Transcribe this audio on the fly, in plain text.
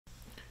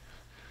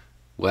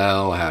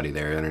Well, howdy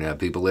there, Internet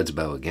people. It's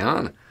Beau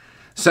again.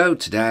 So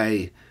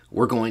today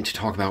we're going to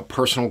talk about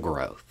personal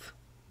growth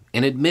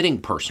and admitting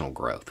personal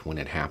growth when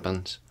it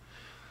happens.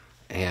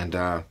 And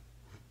we're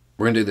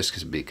going to do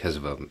this because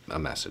of a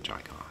message I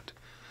got.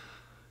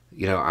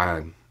 You know,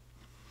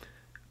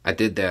 I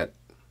did that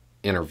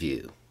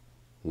interview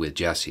with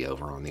Jesse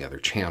over on the other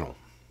channel,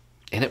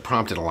 and it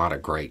prompted a lot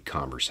of great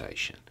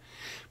conversation.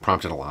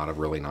 Prompted a lot of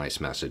really nice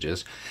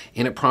messages,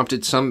 and it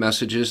prompted some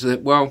messages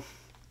that, well,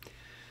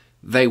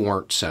 they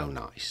weren't so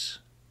nice,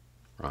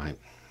 right?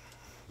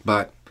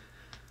 But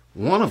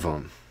one of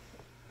them,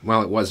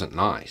 well, it wasn't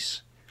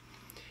nice.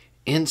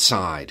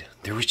 Inside,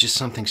 there was just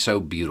something so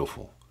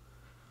beautiful,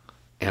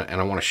 and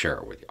I want to share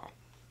it with y'all.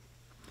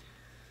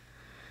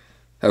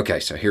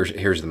 Okay, so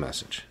here's the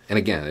message. And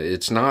again,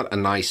 it's not a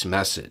nice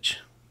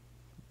message,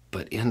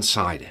 but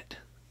inside it,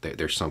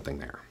 there's something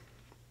there.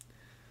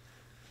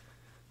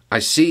 I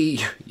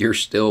see you're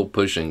still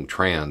pushing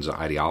trans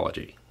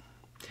ideology.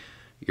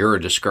 You're a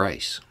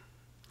disgrace.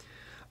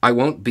 I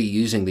won't be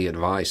using the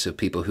advice of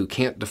people who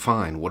can't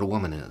define what a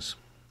woman is.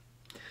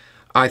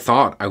 I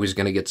thought I was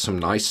going to get some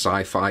nice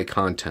sci-fi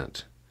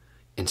content.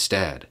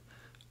 Instead,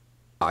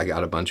 I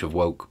got a bunch of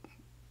woke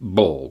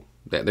bull.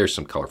 There's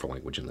some colorful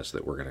language in this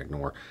that we're going to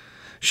ignore.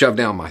 Shoved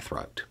down my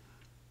throat.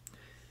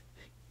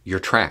 You're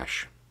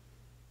trash.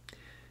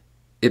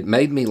 It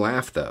made me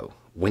laugh, though,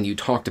 when you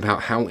talked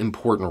about how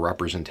important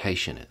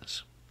representation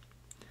is.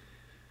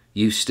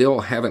 You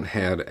still haven't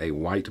had a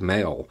white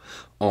male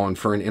on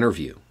for an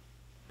interview.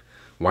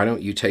 Why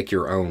don't you take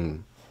your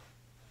own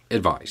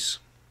advice?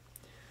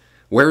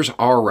 Where's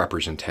our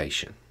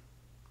representation?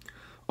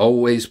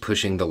 Always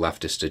pushing the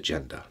leftist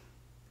agenda.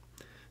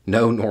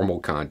 No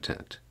normal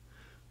content.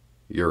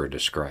 You're a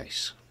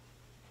disgrace.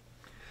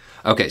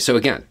 Okay, so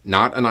again,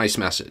 not a nice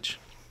message.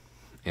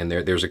 And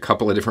there's a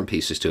couple of different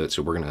pieces to it,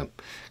 so we're going to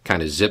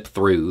kind of zip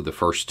through the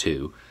first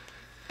two.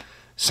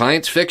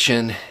 Science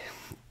fiction,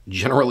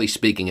 generally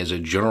speaking, as a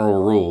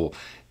general rule,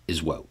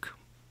 is woke.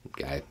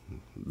 Okay?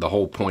 The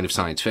whole point of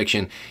science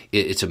fiction,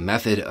 it's a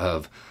method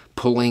of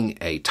pulling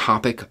a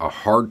topic, a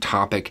hard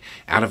topic,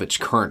 out of its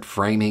current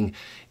framing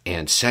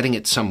and setting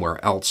it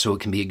somewhere else so it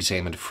can be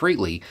examined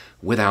freely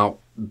without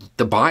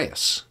the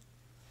bias.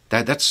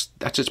 That's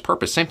its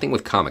purpose. Same thing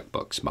with comic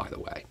books, by the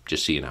way,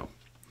 just so you know.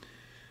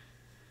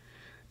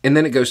 And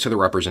then it goes to the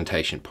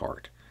representation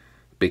part,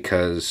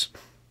 because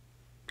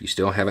you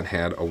still haven't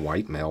had a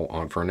white male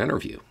on for an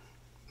interview.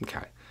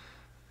 Okay.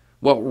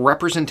 Well,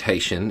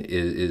 representation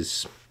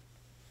is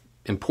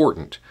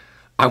important.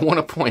 I want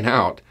to point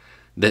out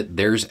that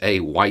there's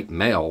a white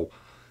male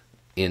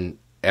in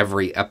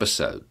every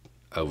episode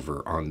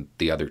over on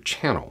the other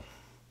channel.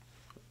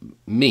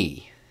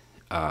 Me,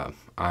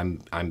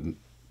 I'm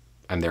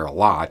there a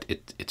lot.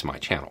 It's my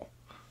channel.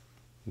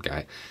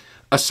 Okay.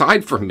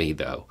 Aside from me,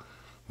 though,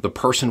 the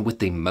person with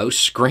the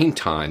most screen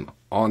time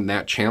on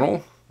that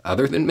channel,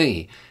 other than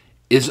me,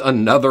 is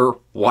another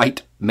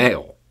white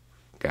male.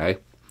 Okay.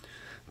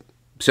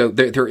 So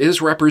there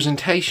is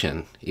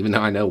representation, even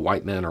though I know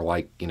white men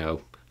are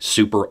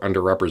super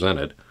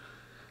underrepresented.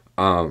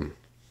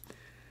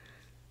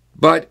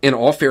 But in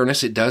all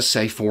fairness, it does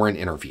say for an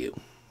interview.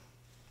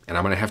 And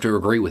I'm going to have to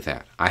agree with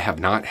that. I have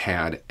not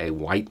had a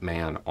white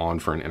man on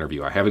for an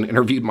interview. I haven't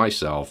interviewed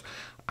myself.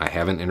 I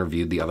haven't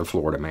interviewed the other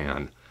Florida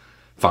man.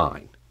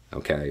 Fine.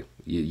 Okay.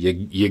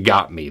 You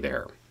got me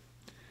there.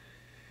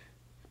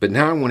 But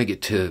now I want to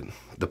get to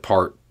the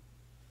part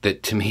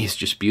that to me is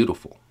just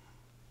beautiful.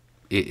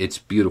 It's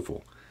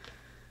beautiful.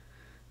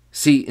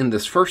 See, in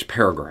this first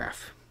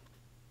paragraph,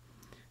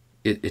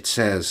 it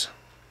says,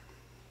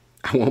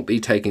 I won't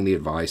be taking the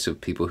advice of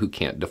people who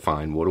can't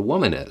define what a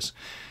woman is.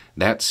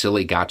 That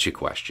silly gotcha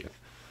question.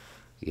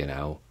 You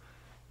know,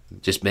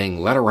 just being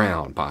led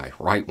around by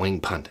right-wing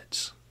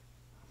pundits.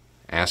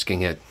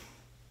 Asking it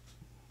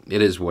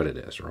is what it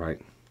is, right?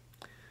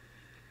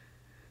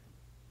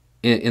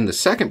 In the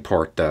second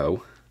part,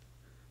 though,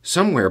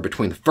 somewhere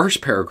between the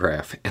first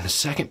paragraph and the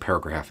second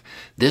paragraph,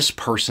 this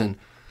person,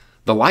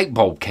 the light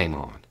bulb came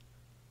on.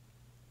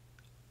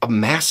 A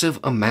massive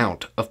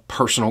amount of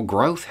personal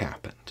growth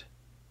happened.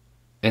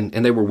 And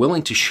they were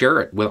willing to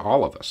share it with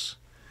all of us.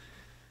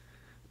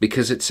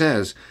 Because it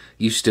says,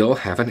 you still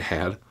haven't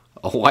had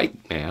a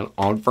white man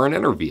on for an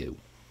interview.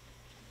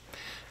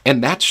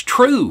 And that's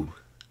true.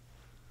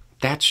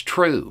 That's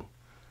true.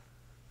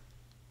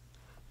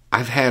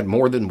 I've had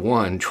more than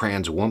one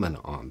trans woman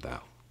on,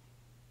 though.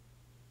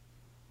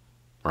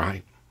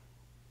 Right?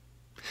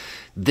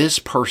 This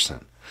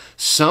person,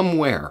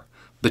 somewhere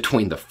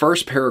between the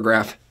first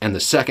paragraph and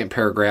the second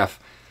paragraph,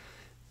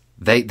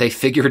 they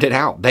figured it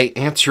out. They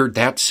answered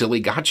that silly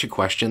gotcha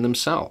question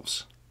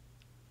themselves.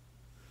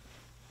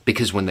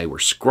 Because when they were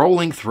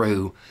scrolling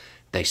through,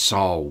 they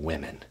saw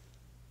women,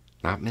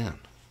 not men.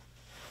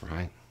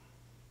 Right?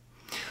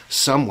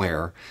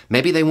 Somewhere,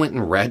 maybe they went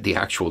and read the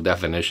actual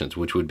definitions,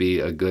 which would be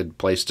a good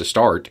place to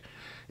start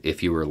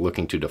if you were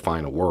looking to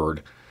define a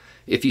word.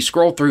 If you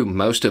scroll through,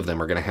 most of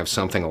them are going to have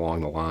something along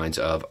the lines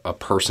of a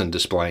person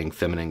displaying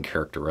feminine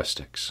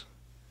characteristics.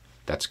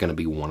 That's going to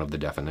be one of the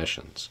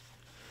definitions.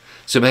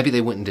 So maybe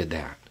they went and did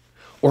that.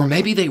 Or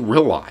maybe they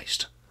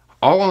realized,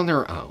 all on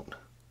their own,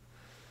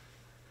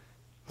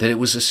 that it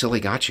was a silly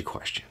gotcha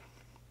question.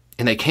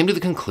 And they came to the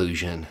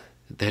conclusion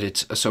that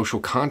it's a social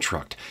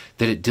construct,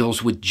 that it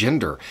deals with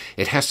gender.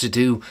 It has to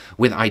do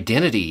with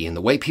identity and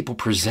the way people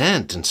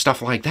present and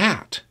stuff like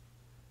that.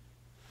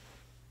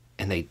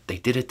 And they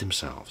did it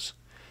themselves.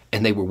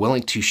 And they were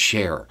willing to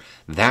share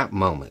that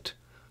moment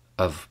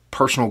of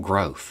personal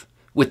growth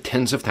with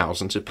tens of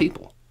thousands of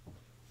people.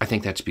 I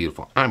think that's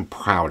beautiful. I'm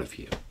proud of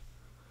you.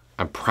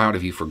 I'm proud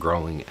of you for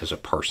growing as a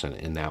person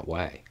in that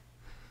way.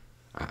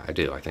 I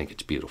do. I think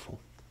it's beautiful.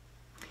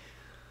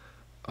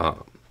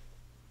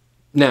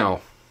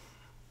 Now,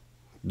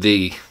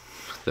 the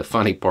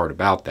funny part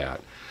about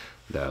that,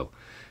 though,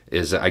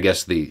 is I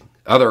guess the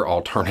other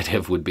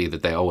alternative would be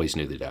that they always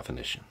knew the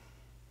definition.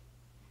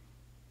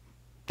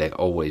 They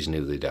always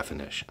knew the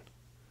definition.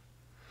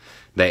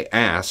 They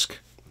ask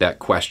that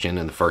question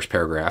in the first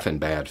paragraph in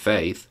bad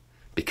faith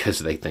because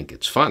they think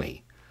it's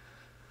funny.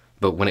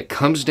 But when it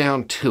comes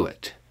down to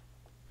it,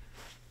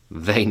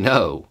 they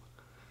know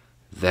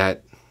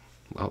that,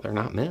 well, they're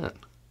not men.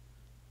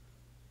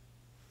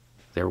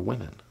 They're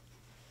women.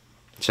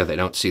 So they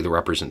don't see the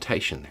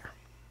representation there.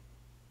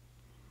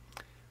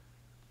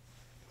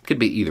 Could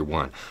be either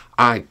one.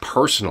 I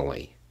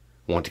personally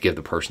want to give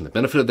the person the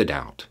benefit of the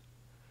doubt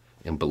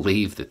and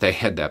believe that they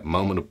had that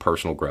moment of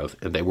personal growth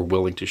and they were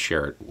willing to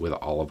share it with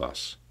all of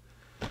us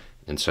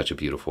in such a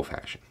beautiful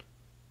fashion.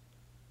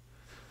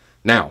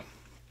 Now,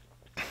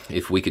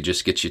 if we could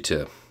just get you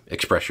to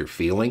express your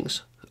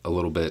feelings a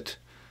little bit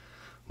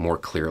more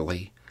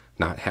clearly,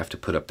 not have to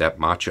put up that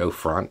macho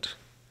front,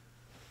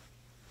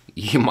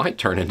 you might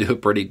turn into a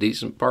pretty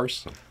decent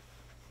person.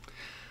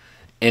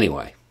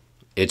 Anyway,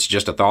 it's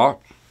just a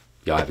thought.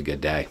 Y'all have a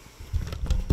good day.